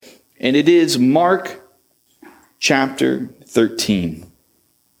and it is Mark chapter 13.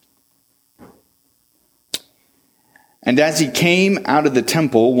 And as he came out of the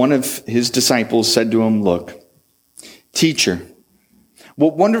temple, one of his disciples said to him, "Look, teacher,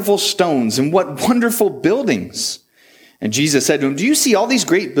 what wonderful stones and what wonderful buildings." And Jesus said to him, "Do you see all these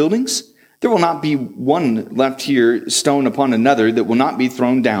great buildings? There will not be one left here, stone upon another, that will not be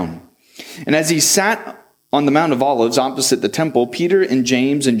thrown down." And as he sat on the Mount of Olives opposite the temple, Peter and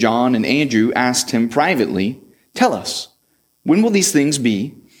James and John and Andrew asked him privately, "Tell us, when will these things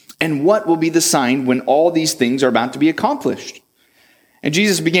be? And what will be the sign when all these things are about to be accomplished?" And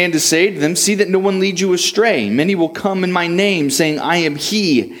Jesus began to say to them, "See that no one leads you astray. Many will come in my name, saying, 'I am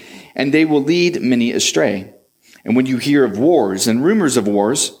he,' and they will lead many astray. And when you hear of wars and rumors of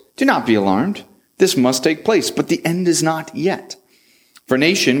wars, do not be alarmed. This must take place, but the end is not yet. For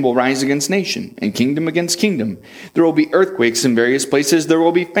nation will rise against nation, and kingdom against kingdom. There will be earthquakes in various places. There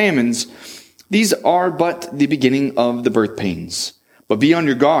will be famines. These are but the beginning of the birth pains. But be on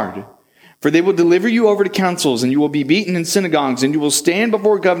your guard, for they will deliver you over to councils, and you will be beaten in synagogues, and you will stand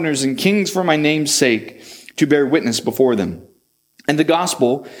before governors and kings for my name's sake, to bear witness before them. And the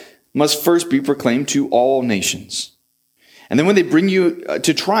gospel must first be proclaimed to all nations. And then when they bring you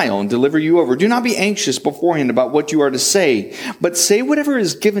to trial and deliver you over, do not be anxious beforehand about what you are to say, but say whatever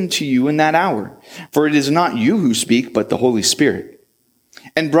is given to you in that hour. For it is not you who speak, but the Holy Spirit.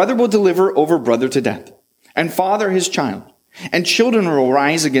 And brother will deliver over brother to death, and father his child. And children will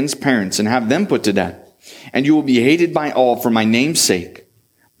rise against parents and have them put to death. And you will be hated by all for my name's sake.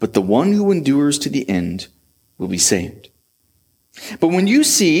 But the one who endures to the end will be saved. But when you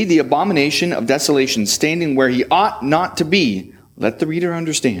see the abomination of desolation standing where he ought not to be, let the reader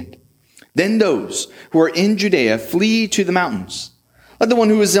understand. Then those who are in Judea flee to the mountains. Let the one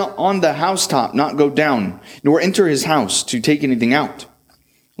who is on the housetop not go down, nor enter his house to take anything out.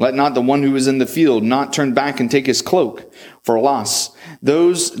 Let not the one who is in the field not turn back and take his cloak for loss.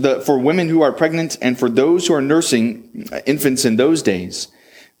 For women who are pregnant and for those who are nursing infants in those days.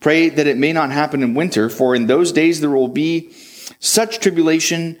 Pray that it may not happen in winter, for in those days there will be such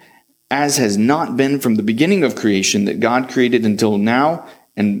tribulation as has not been from the beginning of creation that God created until now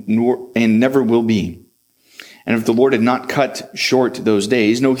and never will be. And if the Lord had not cut short those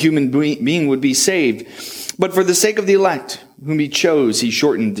days, no human being would be saved. But for the sake of the elect, whom he chose, he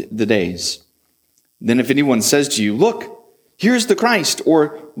shortened the days. Then if anyone says to you, 'Look, here's the Christ,'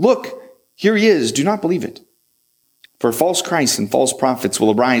 or 'Look, here he is,' do not believe it. For false Christs and false prophets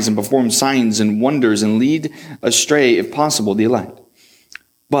will arise and perform signs and wonders and lead astray, if possible, the elect.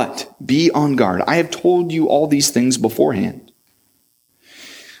 But be on guard. I have told you all these things beforehand.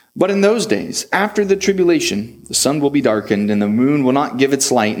 But in those days, after the tribulation, the sun will be darkened, and the moon will not give its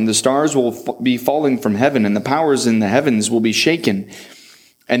light, and the stars will be falling from heaven, and the powers in the heavens will be shaken.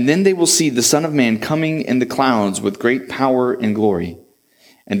 And then they will see the Son of Man coming in the clouds with great power and glory.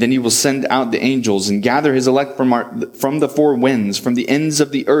 And then he will send out the angels and gather his elect from the four winds, from the ends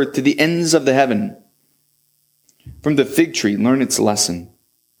of the earth to the ends of the heaven. From the fig tree, learn its lesson.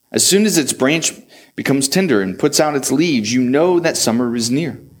 As soon as its branch becomes tender and puts out its leaves, you know that summer is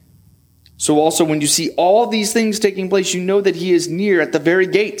near. So also when you see all these things taking place, you know that he is near at the very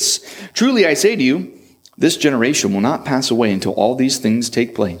gates. Truly I say to you, this generation will not pass away until all these things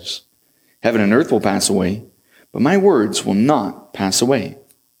take place. Heaven and earth will pass away, but my words will not pass away.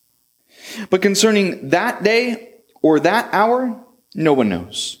 But concerning that day or that hour, no one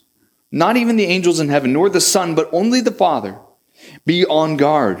knows. Not even the angels in heaven, nor the Son, but only the Father. Be on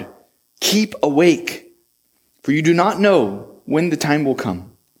guard. Keep awake, for you do not know when the time will come.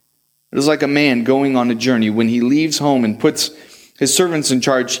 It is like a man going on a journey when he leaves home and puts his servants in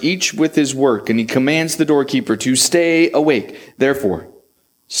charge, each with his work, and he commands the doorkeeper to stay awake. Therefore,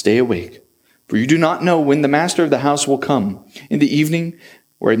 stay awake, for you do not know when the master of the house will come, in the evening,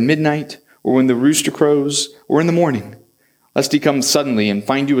 or at midnight, or when the rooster crows, or in the morning, lest he come suddenly and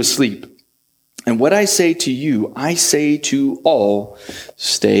find you asleep. And what I say to you, I say to all,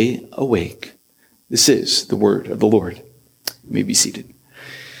 stay awake. This is the word of the Lord. You may be seated.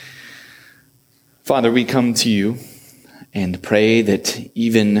 Father, we come to you and pray that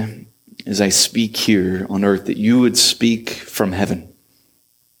even as I speak here on earth, that you would speak from heaven.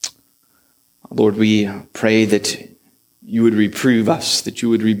 Lord, we pray that you would reprove us, that you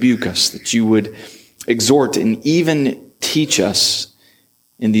would rebuke us, that you would exhort and even teach us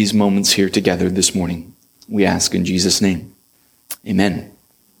in these moments here together this morning. We ask in Jesus' name. Amen.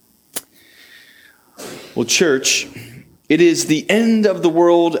 Well, church, it is the end of the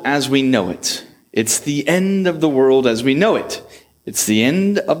world as we know it. It's the end of the world as we know it. It's the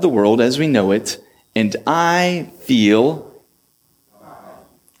end of the world as we know it. And I feel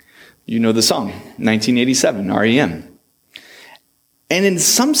You know the song, 1987, REM. And in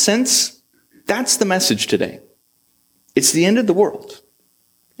some sense, that's the message today. It's the end of the world.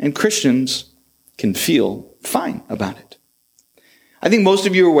 And Christians can feel fine about it. I think most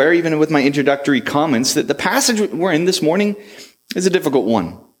of you are aware, even with my introductory comments, that the passage we're in this morning is a difficult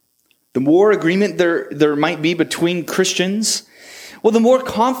one. The more agreement there might be between Christians, well, the more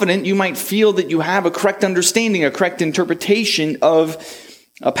confident you might feel that you have a correct understanding, a correct interpretation of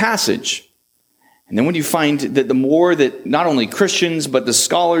a passage. And then when you find that the more that not only Christians, but the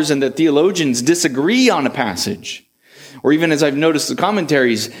scholars and the theologians disagree on a passage, or even as I've noticed the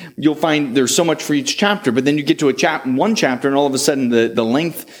commentaries, you'll find there's so much for each chapter, but then you get to one chapter and all of a sudden the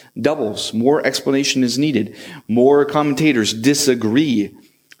length doubles. More explanation is needed. More commentators disagree.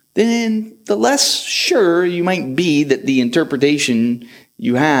 Then the less sure you might be that the interpretation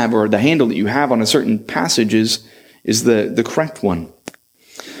you have or the handle that you have on a certain passage is the correct one.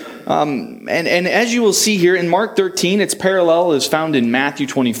 And as you will see here in Mark 13, its parallel is found in Matthew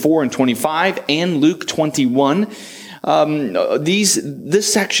 24 and 25 and Luke 21.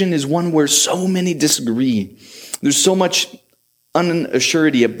 This section is one where so many disagree. There's so much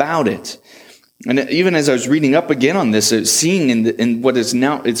unassurity about it. And even as I was reading up again on this, seeing in what is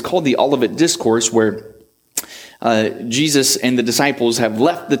now, it's called the Olivet Discourse, where Jesus and the disciples have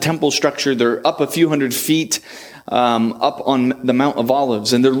left the temple structure. They're up a few hundred feet up on the Mount of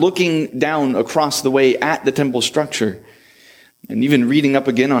Olives, and they're looking down across the way at the temple structure. And even reading up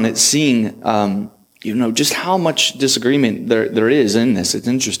again on it, seeing just how much disagreement there is in this. It's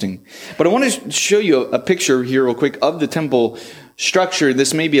interesting. But I want to show you a picture here real quick of the temple structure.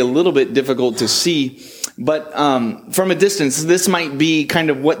 This may be a little bit difficult to see, but from a distance, this might be kind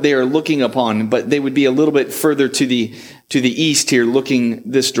of what they are looking upon, but they would be a little bit further to the east here, looking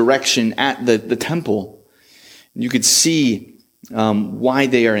this direction at the temple. You could see why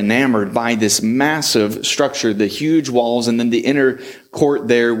they are enamored by this massive structure, the huge walls, and then the inner court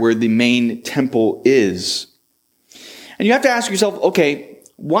there where the main temple is. And you have to ask yourself, okay,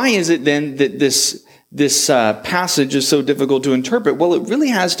 why is it then that this passage is so difficult to interpret? Well, it really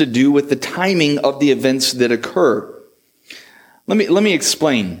has to do with the timing of the events that occur. Let me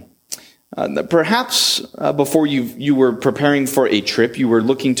explain. Perhaps before you were preparing for a trip, you were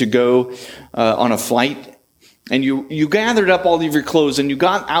looking to go on a flight, and you gathered up all of your clothes and you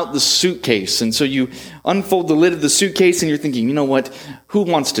got out the suitcase. And so you unfold the lid of the suitcase and you're thinking, you know what? Who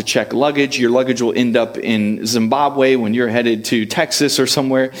wants to check luggage? Your luggage will end up in Zimbabwe when you're headed to Texas or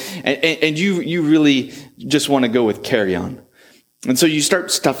somewhere. And you really just want to go with carry-on. And so you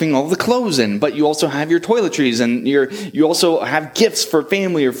start stuffing all the clothes in, but you also have your toiletries and you also have gifts for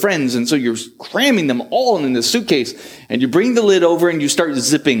family or friends. And so you're cramming them all in the suitcase, and you bring the lid over and you start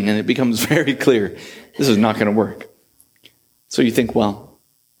zipping, and it becomes very clear this is not going to work. So you think, well,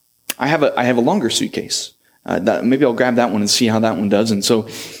 I have a longer suitcase. Maybe I'll grab that one and see how that one does. And so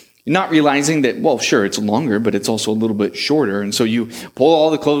you're not realizing that, well, sure, it's longer, but it's also a little bit shorter. And so you pull all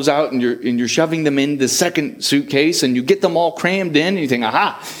the clothes out and you're shoving them in the second suitcase, and you get them all crammed in, and you think,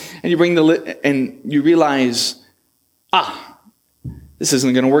 aha, and you bring the lid and you realize, this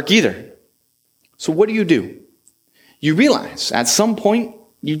isn't going to work either. So what do? You realize at some point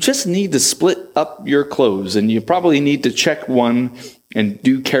you just need to split up your clothes, and you probably need to check one and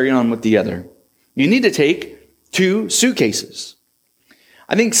do carry on with the other. You need to take 2 suitcases.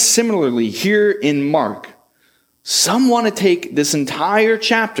 I think similarly here in Mark, some want to take this entire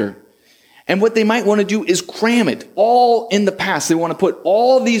chapter, and what they might want to do is cram it all in the past. They want to put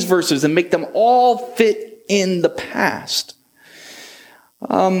all these verses and make them all fit in the past.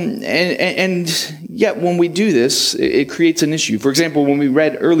 And yet when we do this, it creates an issue. For example, when we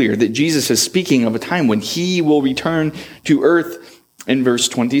read earlier that Jesus is speaking of a time when he will return to earth in verse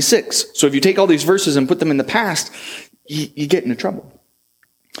 26. So if you take all these verses and put them in the past, you get into trouble.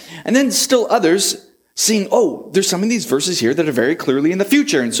 And then still others seeing, there's some of these verses here that are very clearly in the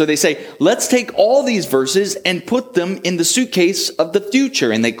future. And so they say, let's take all these verses and put them in the suitcase of the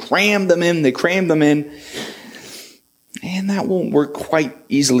future. And they cram them in. And that won't work quite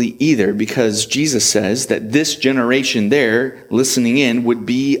easily either, because Jesus says that this generation there listening in would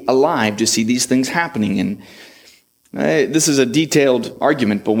be alive to see these things happening. And this is a detailed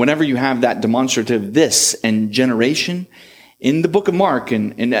argument, but whenever you have that demonstrative this and generation, in the book of Mark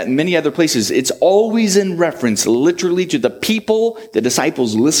and many other places, it's always in reference literally to the people, the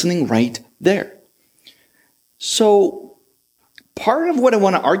disciples listening right there. So part of what I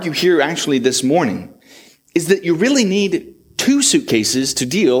want to argue here actually this morning is that you really need 2 suitcases to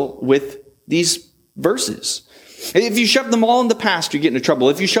deal with these verses. If you shove them all in the past, you get into trouble.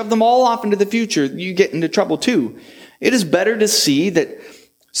 If you shove them all off into the future, you get into trouble too. It is better to see that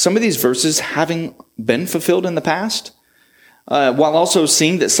some of these verses having been fulfilled in the past, while also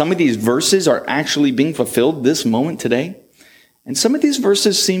seeing that some of these verses are actually being fulfilled this moment today. And some of these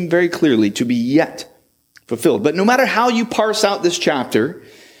verses seem very clearly to be yet fulfilled. But no matter how you parse out this chapter,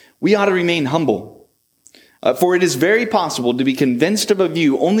 we ought to remain humble. For it is very possible to be convinced of a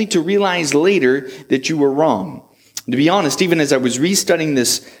view only to realize later that you were wrong. To be honest, even as I was restudying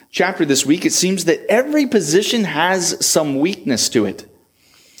this chapter this week, it seems that every position has some weakness to it.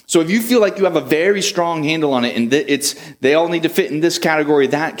 So if you feel like you have a very strong handle on it and they all need to fit in this category,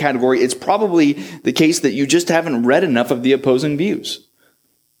 that category, it's probably the case that you just haven't read enough of the opposing views.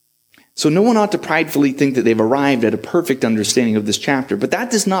 So no one ought to pridefully think that they've arrived at a perfect understanding of this chapter, but that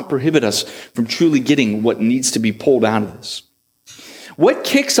does not prohibit us from truly getting what needs to be pulled out of this. What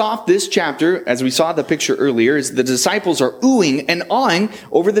kicks off this chapter, as we saw the picture earlier, is the disciples are oohing and awing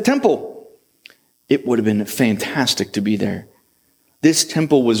over the temple. It would have been fantastic to be there. This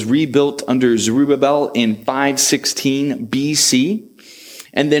temple was rebuilt under Zerubbabel in 516 BC.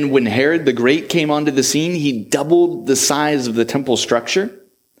 And then when Herod the Great came onto the scene, he doubled the size of the temple structure.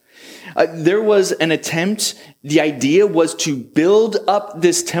 There was an attempt, the idea was to build up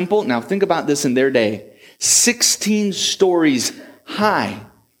this temple. Now think about this in their day. 16 stories high.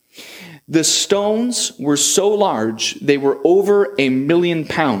 The stones were so large, they were over 1 million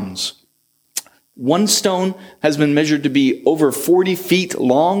pounds. One stone has been measured to be over 40 feet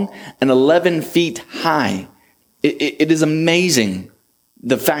long and 11 feet high. It is amazing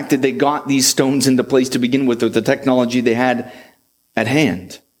the fact that they got these stones into place to begin with the technology they had at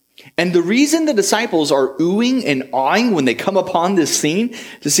hand. And the reason the disciples are oohing and awing when they come upon this scene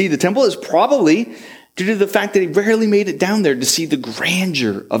to see the temple is probably due to the fact that they rarely made it down there to see the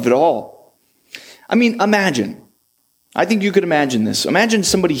grandeur of it all. I mean, imagine. I think you could imagine this. Imagine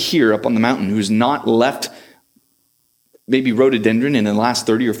somebody here up on the mountain who's not left maybe rhododendron in the last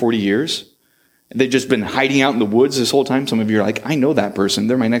 30 or 40 years. They've just been hiding out in the woods this whole time. Some of you are like, I know that person.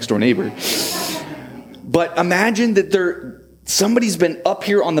 They're my next door neighbor. But imagine that somebody's been up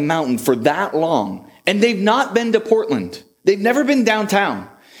here on the mountain for that long, and they've not been to Portland. They've never been downtown.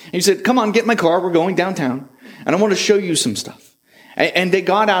 And you said, come on, get in my car. We're going downtown. And I want to show you some stuff. And they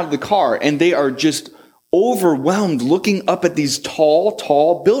got out of the car, and they are just overwhelmed looking up at these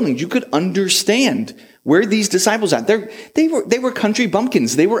tall buildings. You could understand where these disciples at. They were country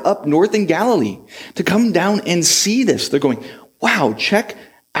bumpkins. They were up north in Galilee to come down and see this. They're going, wow, check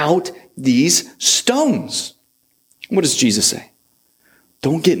out these stones. What does Jesus say?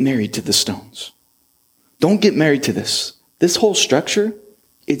 Don't get married to the stones. Don't get married to this. This whole structure,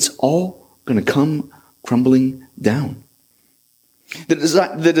 it's all going to come crumbling down.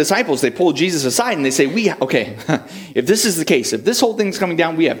 The disciples, they pull Jesus aside and they say, if this is the case, if this whole thing's coming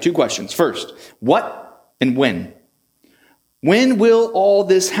down, we have two questions. First, what and when? When will all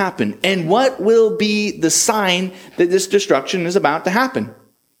this happen? And what will be the sign that this destruction is about to happen?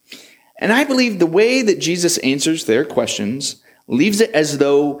 And I believe the way that Jesus answers their questions leaves it as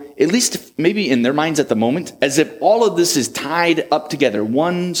though, at least maybe in their minds at the moment, as if all of this is tied up together.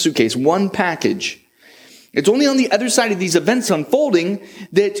 One suitcase, one package. It's only on the other side of these events unfolding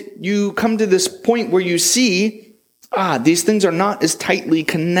that you come to this point where you see, these things are not as tightly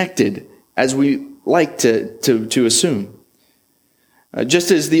connected as we like to assume.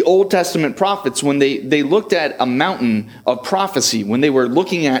 Just as the Old Testament prophets, when they looked at a mountain of prophecy, when they were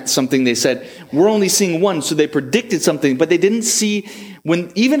looking at something, they said, we're only seeing one. So they predicted something, but they didn't see,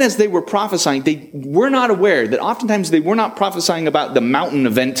 even as they were prophesying, they were not aware that oftentimes they were not prophesying about the mountain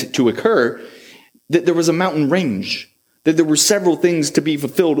event to occur, that there was a mountain range, that there were several things to be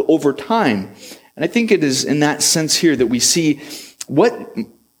fulfilled over time. And I think it is in that sense here that we see what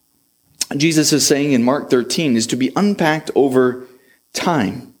Jesus is saying in Mark 13 is to be unpacked over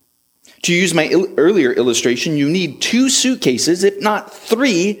time. To use my earlier illustration, you need 2 suitcases, if not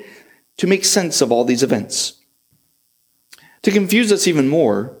 3, to make sense of all these events. To confuse us even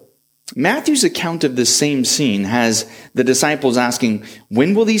more, Matthew's account of this same scene has the disciples asking,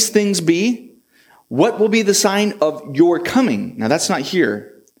 when will these things be? What will be the sign of your coming? Now that's not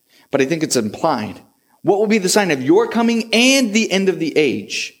here, but I think it's implied. What will be the sign of your coming and the end of the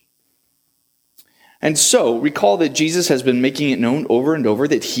age? And so recall that Jesus has been making it known over and over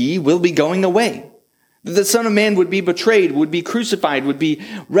that he will be going away. That the Son of Man would be betrayed, would be crucified, would be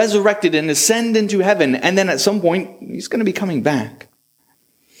resurrected and ascend into heaven. And then at some point, he's going to be coming back.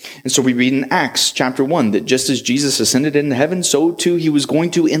 And so we read in Acts chapter 1 that just as Jesus ascended into heaven, so too he was going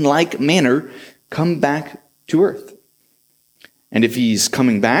to, in like manner, come back to earth. And if he's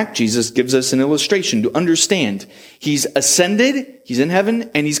coming back, Jesus gives us an illustration to understand. He's ascended, he's in heaven,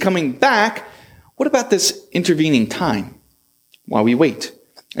 and he's coming back. What about this intervening time while we wait?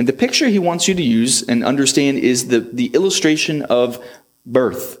 And the picture he wants you to use and understand is the illustration of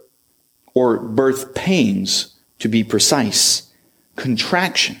birth, or birth pains, to be precise.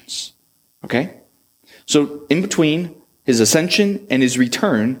 Contractions. Okay? So in between his ascension and his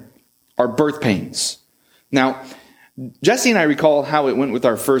return are birth pains. Now, Jesse and I recall how it went with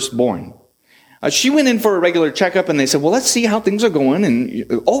our firstborn. She went in for a regular checkup and they said, well, let's see how things are going. And,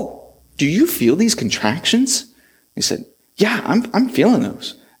 do you feel these contractions? He said, yeah, I'm feeling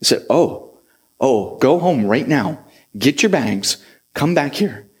those. I said, go home right now. Get your bags. Come back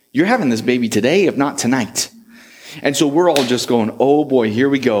here. You're having this baby today, if not tonight. And so we're all just going, oh boy, here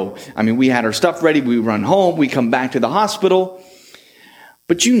we go. I mean, we had our stuff ready. We run home. We come back to the hospital.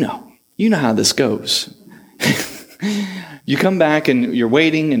 But you know how this goes. You come back and you're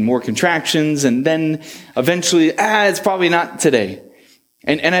waiting and more contractions. And then eventually, it's probably not today.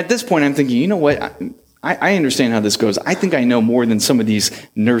 And at this point, I'm thinking, you know what? I understand how this goes. I think I know more than some of these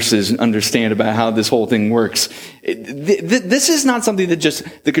nurses understand about how this whole thing works. This is not something that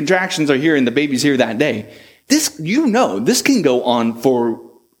just the contractions are here and the baby's here that day. This can go on for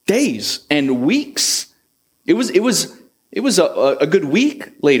days and weeks. It was a good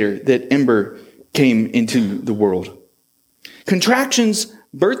week later that Ember came into the world. Contractions,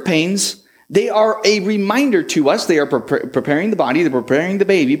 birth pains, they are a reminder to us. They are preparing the body, they're preparing the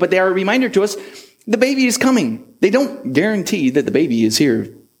baby, but they are a reminder to us the baby is coming. They don't guarantee that the baby is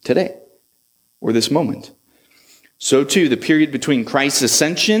here today or this moment. So too, the period between Christ's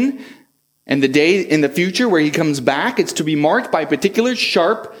ascension and the day in the future where he comes back, it's to be marked by particular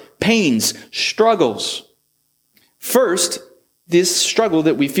sharp pains, struggles. First, this struggle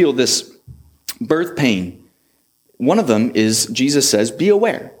that we feel, this birth pain. One of them is, Jesus says, be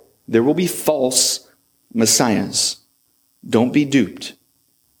aware. There will be false messiahs. Don't be duped.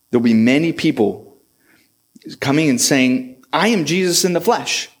 There'll be many people coming and saying, I am Jesus in the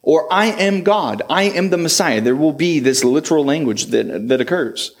flesh, or I am God, I am the Messiah. There will be this literal language that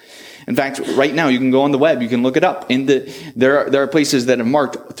occurs. In fact, right now, you can go on the web, you can look it up. There are places that have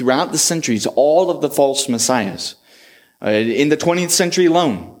marked throughout the centuries all of the false messiahs. In the 20th century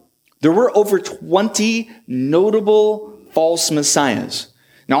alone, there were over 20 notable false messiahs.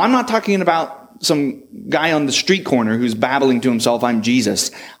 Now, I'm not talking about some guy on the street corner who's babbling to himself, I'm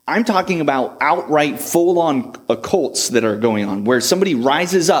Jesus. I'm talking about outright full-on occults that are going on, where somebody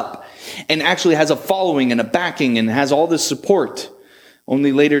rises up and actually has a following and a backing and has all this support,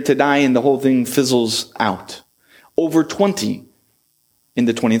 only later to die and the whole thing fizzles out. Over 20 in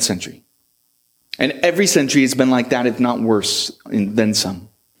the 20th century. And every century has been like that, if not worse than some.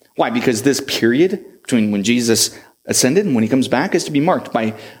 Why? Because this period between when Jesus ascended and when he comes back is to be marked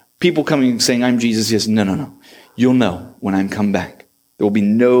by people coming and saying, I'm Jesus. Yes, no. You'll know when I'm come back. There will be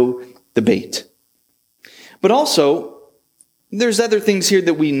no debate. But also, there's other things here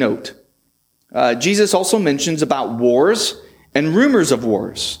that we note. Jesus also mentions about wars and rumors of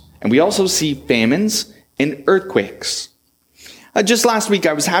wars. And we also see famines and earthquakes. Just last week,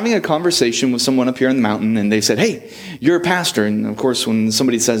 I was having a conversation with someone up here on the mountain, and they said, hey, you're a pastor. And of course, when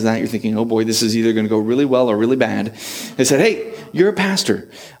somebody says that, you're thinking, oh boy, this is either going to go really well or really bad. They said, hey, you're a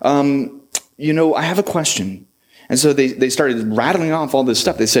pastor. I have a question. And so they started rattling off all this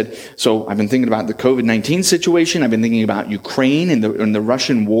stuff. They said, so I've been thinking about the COVID-19 situation. I've been thinking about Ukraine and the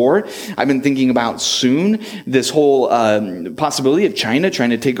Russian war. I've been thinking about soon this whole possibility of China trying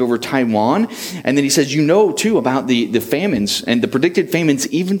to take over Taiwan. And then he says, too, about the famines and the predicted famines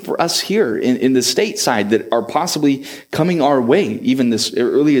even for us here in the stateside that are possibly coming our way, even this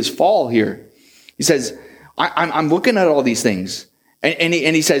early as fall here. He says, I'm looking at all these things. And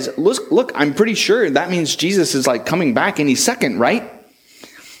he says, look, I'm pretty sure that means Jesus is like coming back any second, right?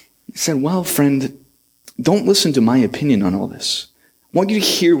 He said, well, friend, don't listen to my opinion on all this. I want you to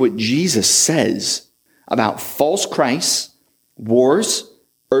hear what Jesus says about false Christs, wars,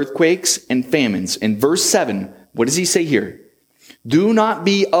 earthquakes, and famines. In verse 7, what does he say here? Do not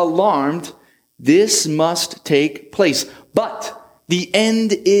be alarmed. This must take place. But the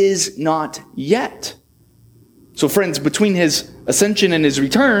end is not yet. So friends, between his ascension and his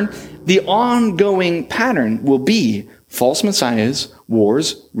return, the ongoing pattern will be false messiahs,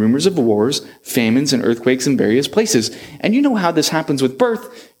 wars, rumors of wars, famines, and earthquakes in various places. And you know how this happens with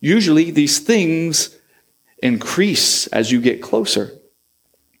birth. Usually these things increase as you get closer.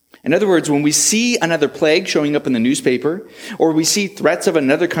 In other words, when we see another plague showing up in the newspaper, or we see threats of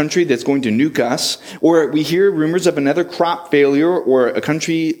another country that's going to nuke us, or we hear rumors of another crop failure or a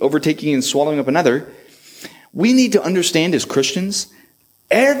country overtaking and swallowing up another, we need to understand as Christians,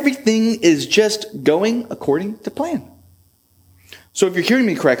 everything is just going according to plan. So if you're hearing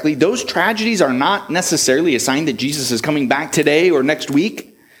me correctly, those tragedies are not necessarily a sign that Jesus is coming back today or next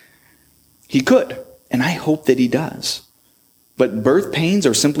week. He could, and I hope that he does. But birth pains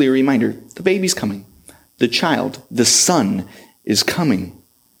are simply a reminder. The baby's coming. The child, the son, is coming.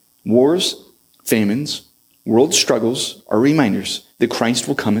 Wars, famines, world struggles are reminders that Christ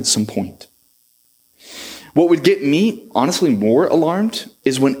will come at some point. What would get me, honestly, more alarmed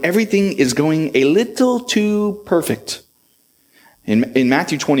is when everything is going a little too perfect. In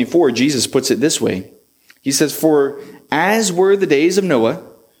Matthew 24, Jesus puts it this way. He says, "For as were the days of Noah,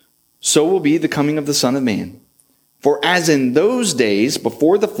 so will be the coming of the Son of Man. For as in those days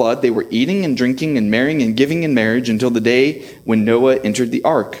before the flood, they were eating and drinking and marrying and giving in marriage until the day when Noah entered the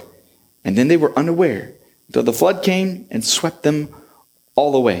ark. And then they were unaware until the flood came and swept them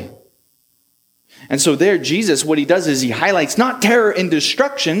all away." And so there, Jesus, what he does is he highlights not terror and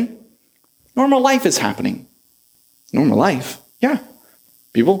destruction. Normal life is happening. Normal life. Yeah.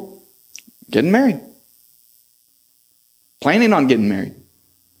 People getting married. Planning on getting married.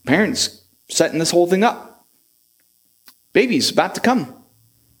 Parents setting this whole thing up. Babies about to come.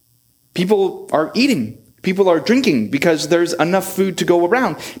 People are eating. People are drinking because there's enough food to go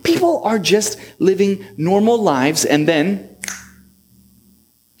around. People are just living normal lives, and then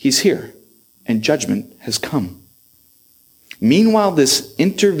he's here and judgment has come. Meanwhile, this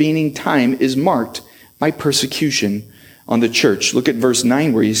intervening time is marked by persecution on the church. Look at verse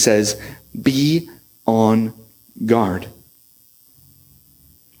 9 where he says, "Be on guard."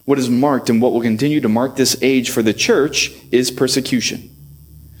 What is marked and what will continue to mark this age for the church is persecution.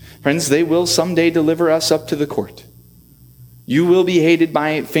 Friends, they will someday deliver us up to the court. You will be hated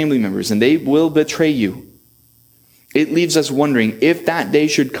by family members and they will betray you. It leaves us wondering if that day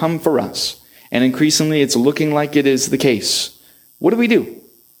should come for us. And increasingly it's looking like it is the case. What do?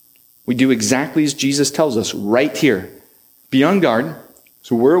 We do exactly as Jesus tells us right here. Be on guard.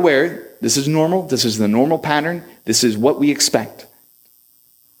 So we're aware this is normal. This is the normal pattern. This is what we expect.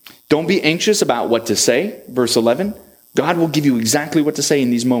 Don't be anxious about what to say. Verse 11, God will give you exactly what to say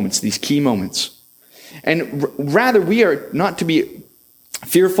in these moments, these key moments. And rather, we are not to be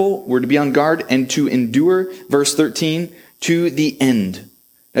fearful, we're to be on guard and to endure, verse 13, to the end.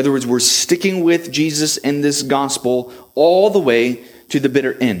 In other words, we're sticking with Jesus and this gospel all the way to the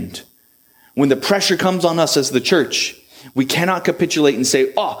bitter end. When the pressure comes on us as the church, we cannot capitulate and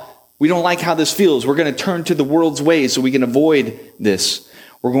say, we don't like how this feels. We're going to turn to the world's ways so we can avoid this.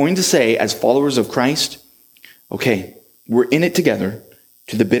 We're going to say, as followers of Christ, okay, we're in it together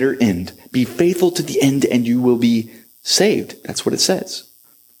to the bitter end. Be faithful to the end and you will be saved. That's what it says.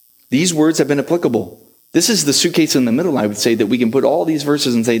 These words have been applicable. This is the suitcase in the middle, I would say, that we can put all these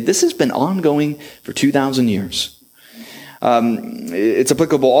verses and say, this has been ongoing for 2,000 years. It's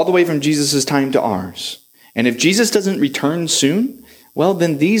applicable all the way from Jesus' time to ours. And if Jesus doesn't return soon, well,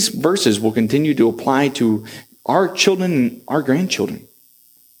 then these verses will continue to apply to our children and our grandchildren.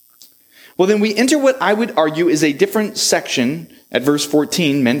 Well, then we enter what I would argue is a different section at verse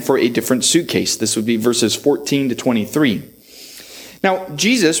 14 meant for a different suitcase. This would be verses 14 to 23. Now,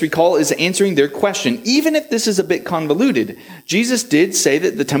 Jesus, recall, is answering their question. Even if this is a bit convoluted, Jesus did say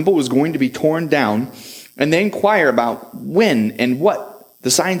that the temple was going to be torn down, and they inquire about when and what the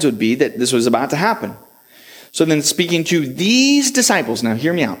signs would be that this was about to happen. So then speaking to these disciples, now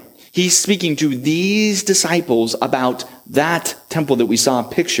hear me out. He's speaking to these disciples about that temple that we saw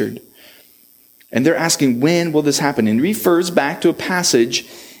pictured. And they're asking, when will this happen? And refers back to a passage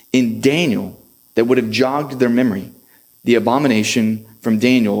in Daniel that would have jogged their memory. The abomination from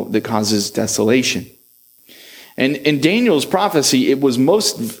Daniel that causes desolation. And in Daniel's prophecy, it was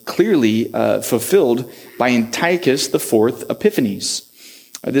most clearly fulfilled by Antiochus IV Epiphanes.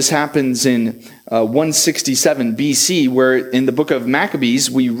 This happens in 167 BC, where in the book of Maccabees,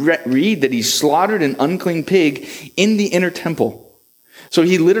 we read that he slaughtered an unclean pig in the inner temple. So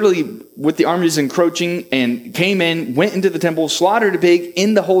he literally, with the armies encroaching, and came in, went into the temple, slaughtered a pig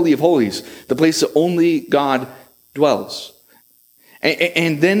in the Holy of Holies, the place that only God dwells.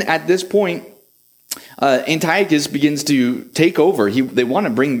 And then at this point, Antiochus begins to take over. They want to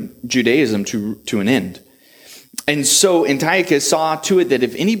bring Judaism to an end. And so Antiochus saw to it that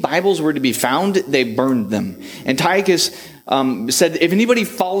if any Bibles were to be found, they burned them. Antiochus said if anybody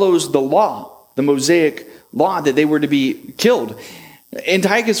follows the law, the Mosaic law, that they were to be killed.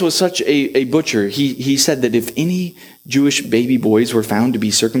 Antiochus was such a butcher. He said that if any Jewish baby boys were found to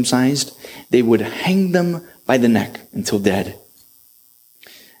be circumcised, they would hang them by the neck until dead.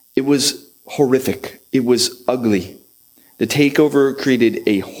 It was horrific. It was ugly. The takeover created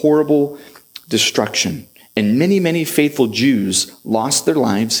a horrible destruction. And many, many faithful Jews lost their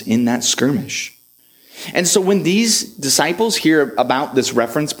lives in that skirmish. And so when these disciples hear about this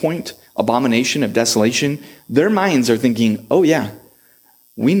reference point, abomination of desolation, their minds are thinking, oh yeah,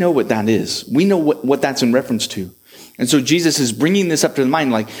 We know what that is. We know what that's in reference to. And so Jesus is bringing this up to the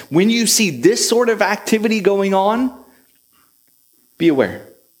mind, like, when you see this sort of activity going on, be aware.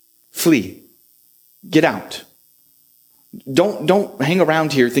 Flee. Get out. Don't hang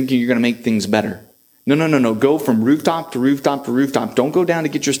around here thinking you're going to make things better. No. Go from rooftop to rooftop to rooftop. Don't go down to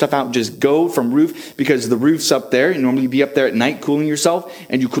get your stuff out. Just go from roof, because the roof's up there. You normally be up there at night cooling yourself,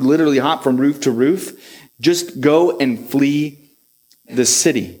 and you could literally hop from roof to roof. Just go and flee the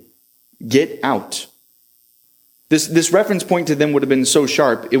city. Get out. This reference point to them would have been so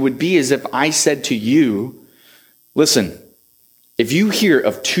sharp. It would be as if I said to you, listen, if you hear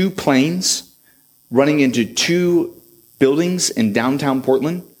of 2 planes running into 2 buildings in downtown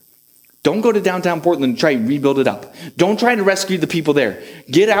Portland, don't go to downtown Portland and try and rebuild it up. Don't try to rescue the people there.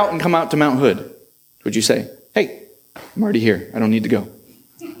 Get out and come out to Mount Hood. Would you say, hey, I'm already here. I don't need to go.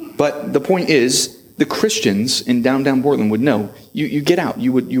 But the point is, the Christians in downtown Portland would know. You get out.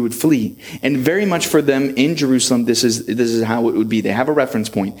 You would flee. And very much for them in Jerusalem, this is how it would be. They have a reference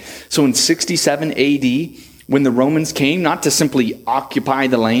point. So in 67 AD, when the Romans came, not to simply occupy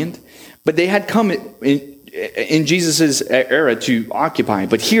the land, but they had come in Jesus' era to occupy.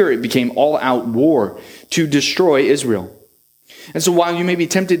 But here it became all-out war to destroy Israel. And so while you may be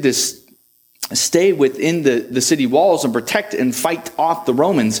tempted to stay within the city walls and protect and fight off the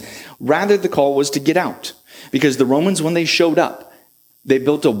Romans, rather the call was to get out. Because the Romans, when they showed up, they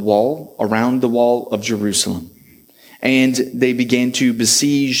built a wall around the wall of Jerusalem. And they began to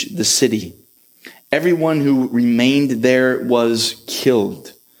besiege the city. Everyone who remained there was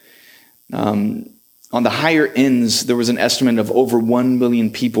killed. On the higher ends, there was an estimate of over 1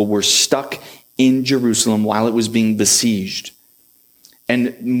 million people were stuck in Jerusalem while it was being besieged.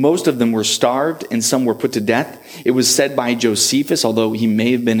 And most of them were starved and some were put to death. It was said by Josephus, although he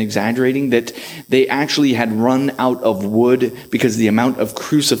may have been exaggerating, that they actually had run out of wood because of the amount of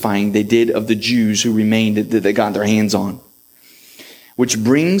crucifying they did of the Jews who remained that they got their hands on. Which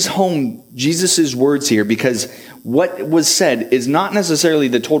brings home Jesus' words here, because what was said is not necessarily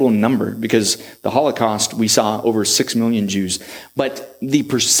the total number, because the Holocaust, we saw over 6 million Jews, but the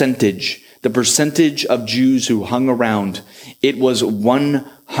percentage of Jews who hung around, it was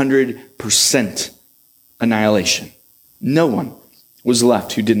 100% annihilation. No one was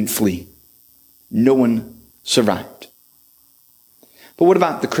left who didn't flee. No one survived. But what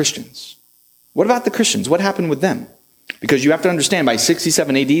about the Christians? What about the Christians? What happened with them? Because you have to understand, by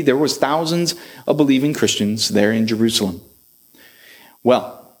 67 AD, there was thousands of believing Christians there in Jerusalem.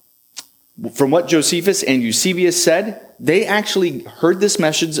 Well, from what Josephus and Eusebius said, they actually heard this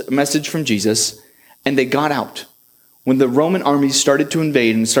message from Jesus, and they got out. When the Roman armies started to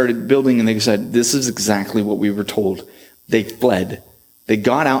invade and started building, and they said, this is exactly what we were told. They fled. They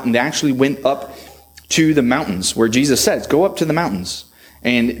got out, and they actually went up to the mountains, where Jesus says, go up to the mountains.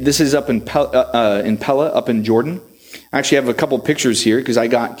 And this is up in Pella, up in Jordan. I actually have a couple pictures here because I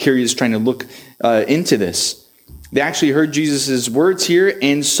got curious trying to look into this. They actually heard Jesus' words here,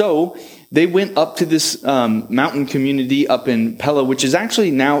 and so they went up to this mountain community up in Pella, which is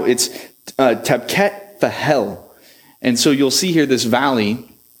actually now, it's Tabket Fahel. And so you'll see here this valley,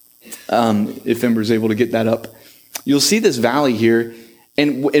 if Ember's able to get that up. You'll see this valley here,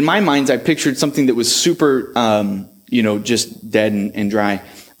 and in my mind, I pictured something that was super, just dead and dry.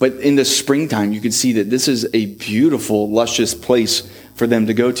 But in the springtime, you can see that this is a beautiful, luscious place for them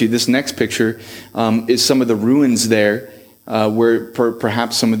to go to. This next picture is some of the ruins there, where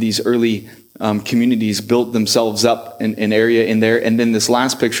perhaps some of these early communities built themselves up in an area in there. And then this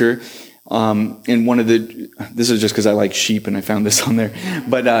last picture, in one of this is just because I like sheep and I found this on there.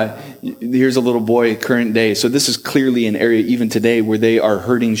 But here's a little boy, current day. So this is clearly an area even today where they are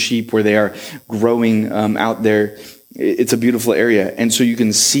herding sheep, where they are growing out there. It's a beautiful area. And so you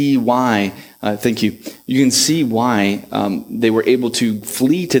can see why, thank you. You can see why they were able to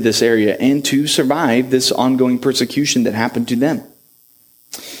flee to this area and to survive this ongoing persecution that happened to them.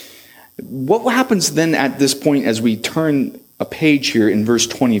 What happens then at this point as we turn a page here in verse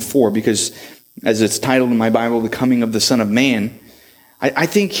 24? Because as it's titled in my Bible, The Coming of the Son of Man, I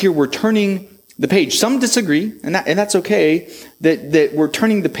think here we're turning the page. Some disagree, and that's okay, that we're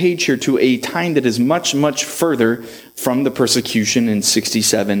turning the page here to a time that is much, much further from the persecution in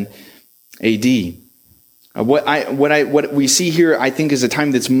 67 AD. What we see here, I think, is a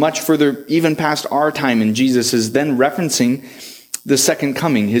time that's much further, even past our time, and Jesus is then referencing the second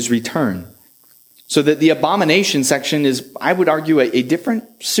coming, his return. So that the abomination section is, I would argue, a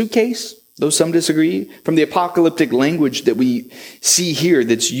different suitcase, though some disagree, from the apocalyptic language that we see here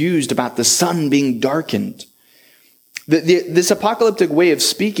that's used about the sun being darkened. This apocalyptic way of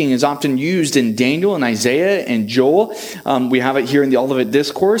speaking is often used in Daniel and Isaiah and Joel. We have it here in the Olivet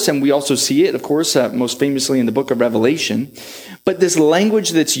Discourse, and we also see it, of course, most famously in the book of Revelation. But this language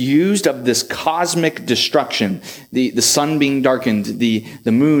that's used of this cosmic destruction, the sun being darkened, the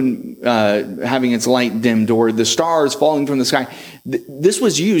moon having its light dimmed, or the stars falling from the sky, this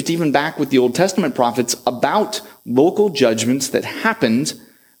was used even back with the Old Testament prophets about local judgments that happened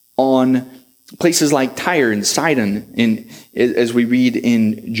on places like Tyre and Sidon, as we read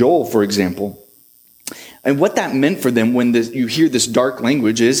in Joel, for example. And what that meant for them when you hear this dark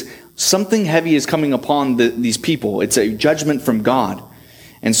language is something heavy is coming upon these people. It's a judgment from God.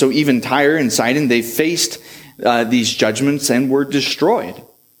 And so even Tyre and Sidon, they faced these judgments and were destroyed.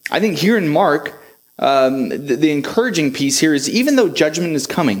 I think here in Mark, the encouraging piece here is even though judgment is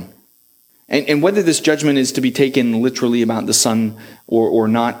coming, and whether this judgment is to be taken literally about the sun or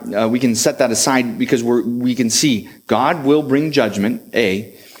not, we can set that aside because we can see God will bring judgment,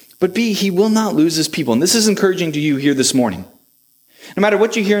 A, but B, he will not lose his people. And this is encouraging to you here this morning. No matter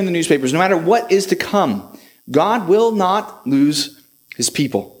what you hear in the newspapers, no matter what is to come, God will not lose his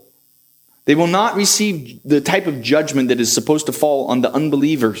people. They will not receive the type of judgment that is supposed to fall on the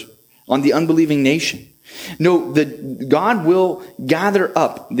unbelievers, on the unbelieving nation. No, God will gather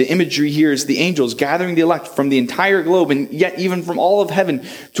up. The imagery here is the angels gathering the elect from the entire globe and yet even from all of heaven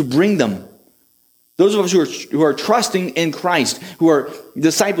to bring them. Those of us who are trusting in Christ, who are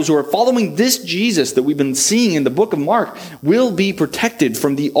disciples, who are following this Jesus that we've been seeing in the book of Mark, will be protected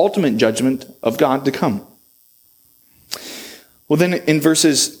from the ultimate judgment of God to come. Well, then in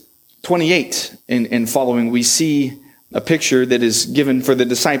verses 28 and following, we see a picture that is given for the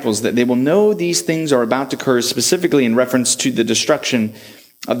disciples, that they will know these things are about to occur, specifically in reference to the destruction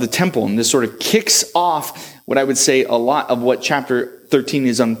of the temple. And this sort of kicks off what I would say a lot of what chapter 13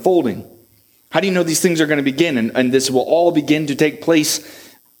 is unfolding. How do you know these things are going to begin? And this will all begin to take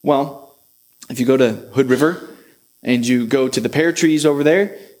place. Well, if you go to Hood River and you go to the pear trees over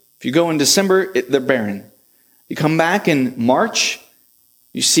there, if you go in December, they're barren. You come back in March,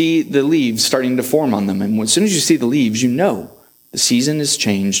 you see the leaves starting to form on them. And as soon as you see the leaves, you know the season has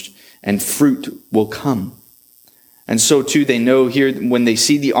changed and fruit will come. And so too, they know here when they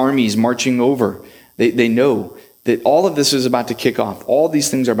see the armies marching over, they know that all of this is about to kick off. All these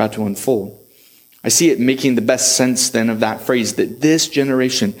things are about to unfold. I see it making the best sense then of that phrase, that this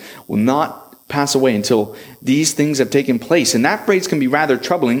generation will not pass away until these things have taken place. And that phrase can be rather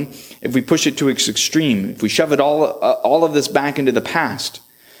troubling if we push it to its extreme, if we shove it all of this back into the past.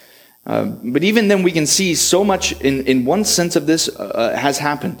 But even then we can see so much in one sense of this has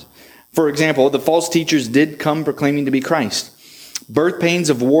happened. For example, the false teachers did come proclaiming to be Christ. Birth pains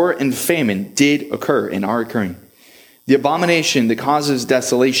of war and famine did occur and are occurring. The abomination that causes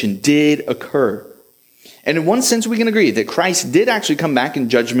desolation did occur. And in one sense, we can agree that Christ did actually come back in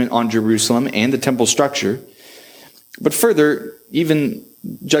judgment on Jerusalem and the temple structure. But further, even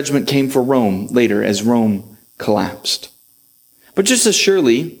judgment came for Rome later as Rome collapsed. But just as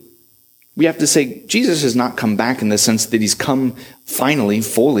surely, we have to say Jesus has not come back in the sense that he's come finally,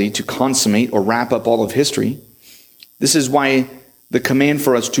 fully to consummate or wrap up all of history. This is why the command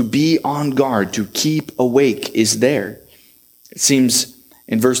for us to be on guard, to keep awake, is there. It seems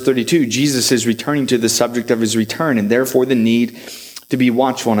in verse 32, Jesus is returning to the subject of his return, and therefore the need to be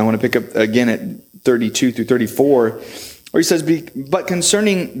watchful. And I want to pick up again at 32 through 34, where he says, "But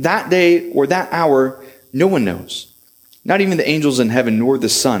concerning that day or that hour, no one knows, not even the angels in heaven, nor the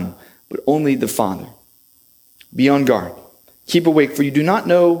Son, but only the Father. Be on guard. Keep awake, for you do not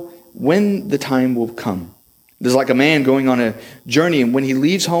know when the time will come. It is like a man going on a journey, and when he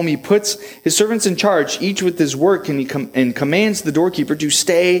leaves home, he puts his servants in charge, each with his work, and commands the doorkeeper to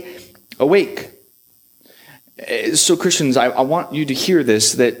stay awake." So Christians, I want you to hear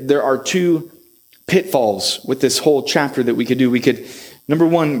this, that there are two pitfalls with this whole chapter that we could do. Number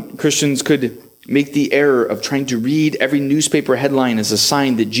one, Christians could make the error of trying to read every newspaper headline as a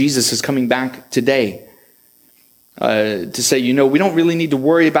sign that Jesus is coming back today. To say, we don't really need to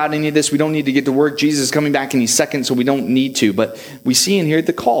worry about any of this. We don't need to get to work. Jesus is coming back any second, so we don't need to. But we see in here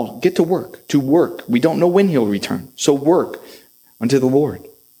the call, get to work, to work. We don't know when he'll return, so work unto the Lord.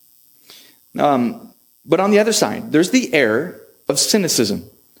 But on the other side, there's the error of cynicism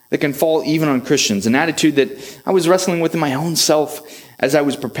that can fall even on Christians, an attitude that I was wrestling with in my own self as I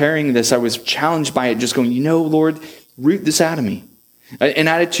was preparing this. I was challenged by it, just going, Lord, root this out of me. An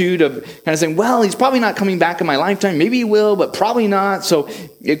attitude of kind of saying, well, he's probably not coming back in my lifetime. Maybe he will, but probably not. So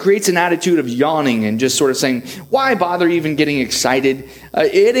it creates an attitude of yawning and just sort of saying, why bother even getting excited?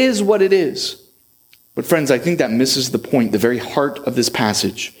 It is what it is. But friends, I think that misses the point, the very heart of this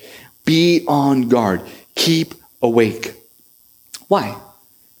passage. Be on guard. Keep awake. Why?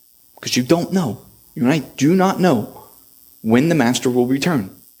 Because you don't know. You and I do not know when the Master will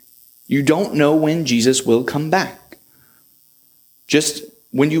return. You don't know when Jesus will come back. Just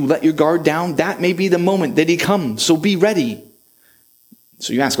when you let your guard down, that may be the moment that he comes. So be ready.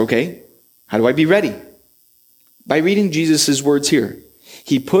 So you ask, okay, how do I be ready? By reading Jesus' words here.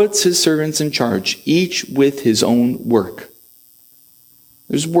 He puts his servants in charge, each with his own work.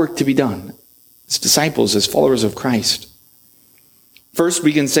 There's work to be done as disciples, as followers of Christ. First,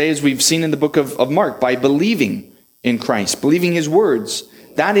 we can say, as we've seen in the book of Mark, by believing in Christ, believing his words.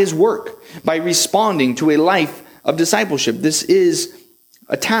 That is work. By responding to a life of discipleship. This is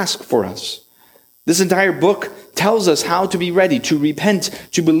a task for us. This entire book tells us how to be ready, to repent,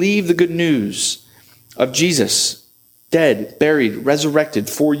 to believe the good news of Jesus, dead, buried, resurrected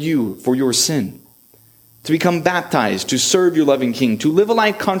for you, for your sin. To become baptized, to serve your loving King, to live a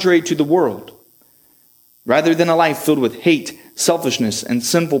life contrary to the world. Rather than a life filled with hate, selfishness, and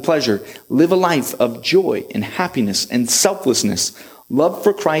sinful pleasure, live a life of joy and happiness and selflessness, love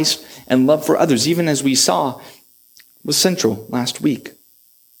for Christ and love for others, even as we saw was central last week.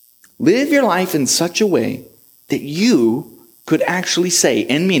 Live your life in such a way that you could actually say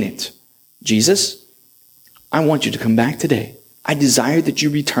and mean it, Jesus, I want you to come back today. I desire that you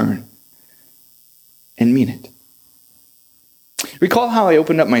return, and mean it. Recall how I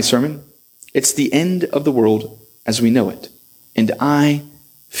opened up my sermon? It's the end of the world as we know it, and I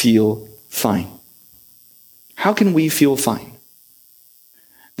feel fine. How can we feel fine?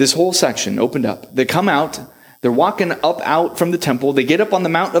 This whole section opened up. They come out, they're walking up out from the temple, they get up on the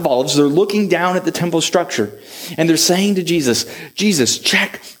Mount of Olives, they're looking down at the temple structure, and they're saying to Jesus, Jesus,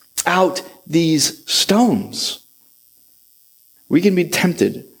 check out these stones. We can be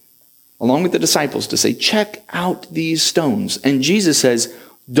tempted, along with the disciples, to say, check out these stones. And Jesus says,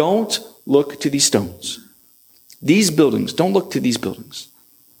 don't look to these stones. These buildings, don't look to these buildings.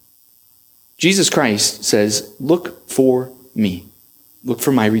 Jesus Christ says, look for me. Look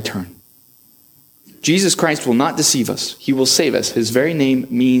for my return. Jesus Christ will not deceive us. He will save us. His very name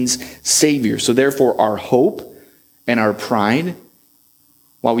means Savior. So therefore, our hope and our pride,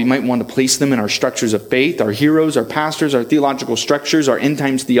 while we might want to place them in our structures of faith, our heroes, our pastors, our theological structures, our end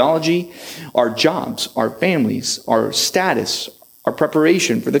times theology, our jobs, our families, our status, our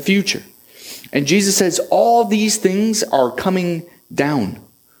preparation for the future. And Jesus says all these things are coming down.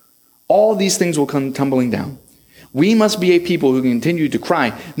 All these things will come tumbling down. We must be a people who continue to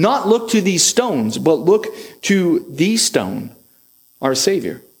cry, not look to these stones, but look to the stone, our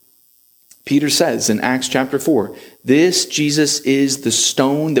Savior. Peter says in Acts chapter 4, this Jesus is the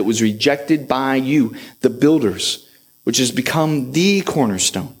stone that was rejected by you, the builders, which has become the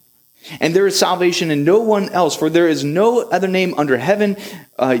cornerstone. And there is salvation in no one else, for there is no other name under heaven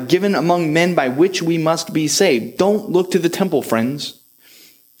given among men by which we must be saved. Don't look to the temple, friends,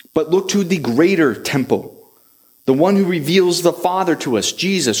 but look to the greater temple. The one who reveals the Father to us,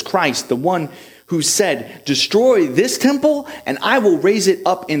 Jesus Christ, the one who said, destroy this temple and I will raise it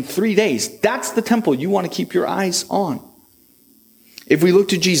up in 3 days. That's the temple you want to keep your eyes on. If we look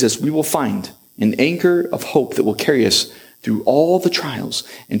to Jesus, we will find an anchor of hope that will carry us through all the trials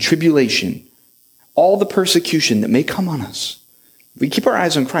and tribulation, all the persecution that may come on us. If we keep our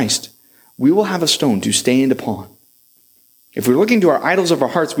eyes on Christ, we will have a stone to stand upon. If we're looking to our idols of our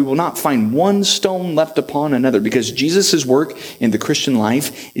hearts, we will not find one stone left upon another, because Jesus' work in the Christian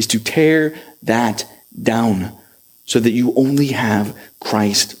life is to tear that down so that you only have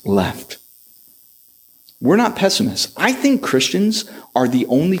Christ left. We're not pessimists. I think Christians are the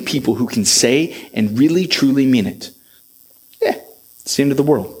only people who can say and really truly mean it. Yeah, it's the end of the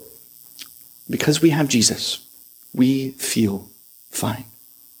world. Because we have Jesus, we feel fine.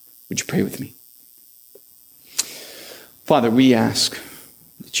 Would you pray with me? Father, we ask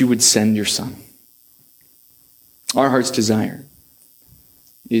that you would send your Son. Our heart's desire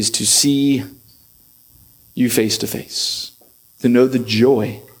is to see you face to face, to know the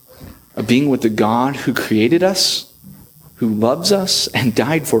joy of being with the God who created us, who loves us, and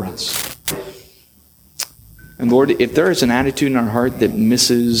died for us. And Lord, if there is an attitude in our heart that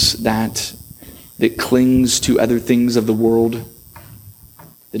misses that clings to other things of the world,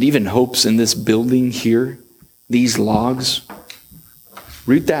 that even hopes in this building here, these logs,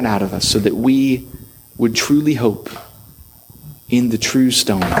 root that out of us so that we would truly hope in the true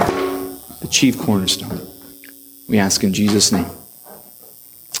stone, the chief cornerstone. We ask in Jesus' name.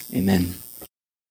 Amen.